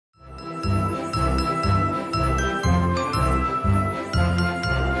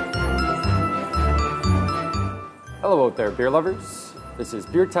Hello out there, beer lovers. This is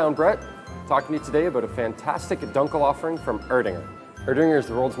Beertown Brett, talking to you today about a fantastic Dunkel offering from Erdinger. Erdinger is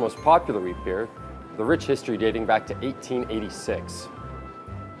the world's most popular wheat beer, with a rich history dating back to 1886.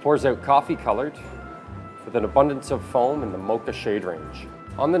 Pours out coffee colored, with an abundance of foam in the mocha shade range.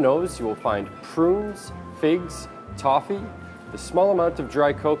 On the nose, you will find prunes, figs, toffee, a small amount of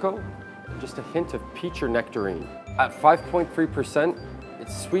dry cocoa, and just a hint of peach or nectarine. At 5.3%,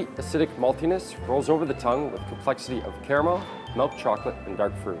 its sweet, acidic maltiness rolls over the tongue with complexity of caramel, milk chocolate, and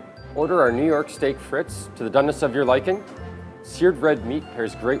dark fruit. Order our New York steak Fritz to the doneness of your liking. Seared red meat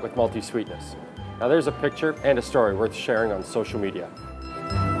pairs great with malty sweetness. Now there's a picture and a story worth sharing on social media.